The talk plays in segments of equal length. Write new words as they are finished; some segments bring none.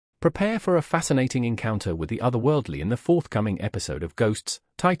Prepare for a fascinating encounter with the otherworldly in the forthcoming episode of Ghosts,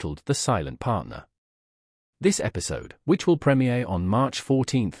 titled The Silent Partner. This episode, which will premiere on March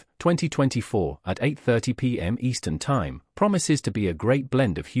 14, 2024 at 8:30 p.m. Eastern Time, promises to be a great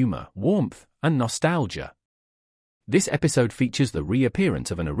blend of humor, warmth, and nostalgia. This episode features the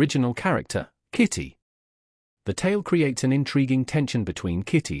reappearance of an original character, Kitty. The tale creates an intriguing tension between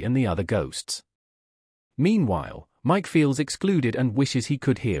Kitty and the other ghosts. Meanwhile, Mike feels excluded and wishes he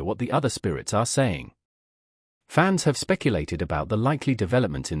could hear what the other spirits are saying. Fans have speculated about the likely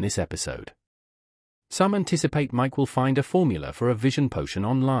developments in this episode. Some anticipate Mike will find a formula for a vision potion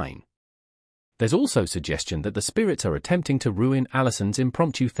online. There's also suggestion that the spirits are attempting to ruin Allison's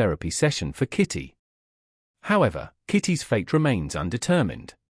impromptu therapy session for Kitty. However, Kitty's fate remains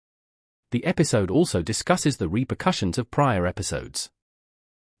undetermined. The episode also discusses the repercussions of prior episodes.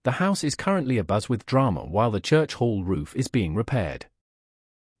 The house is currently abuzz with drama while the church hall roof is being repaired.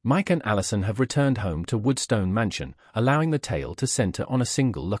 Mike and Allison have returned home to Woodstone Mansion, allowing the tale to center on a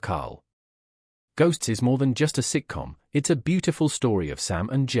single locale. Ghosts is more than just a sitcom, it's a beautiful story of Sam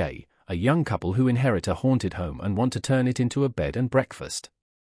and Jay, a young couple who inherit a haunted home and want to turn it into a bed and breakfast.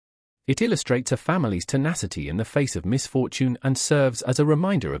 It illustrates a family's tenacity in the face of misfortune and serves as a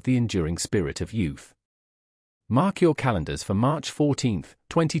reminder of the enduring spirit of youth. Mark your calendars for March 14,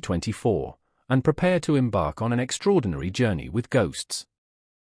 2024, and prepare to embark on an extraordinary journey with Ghosts.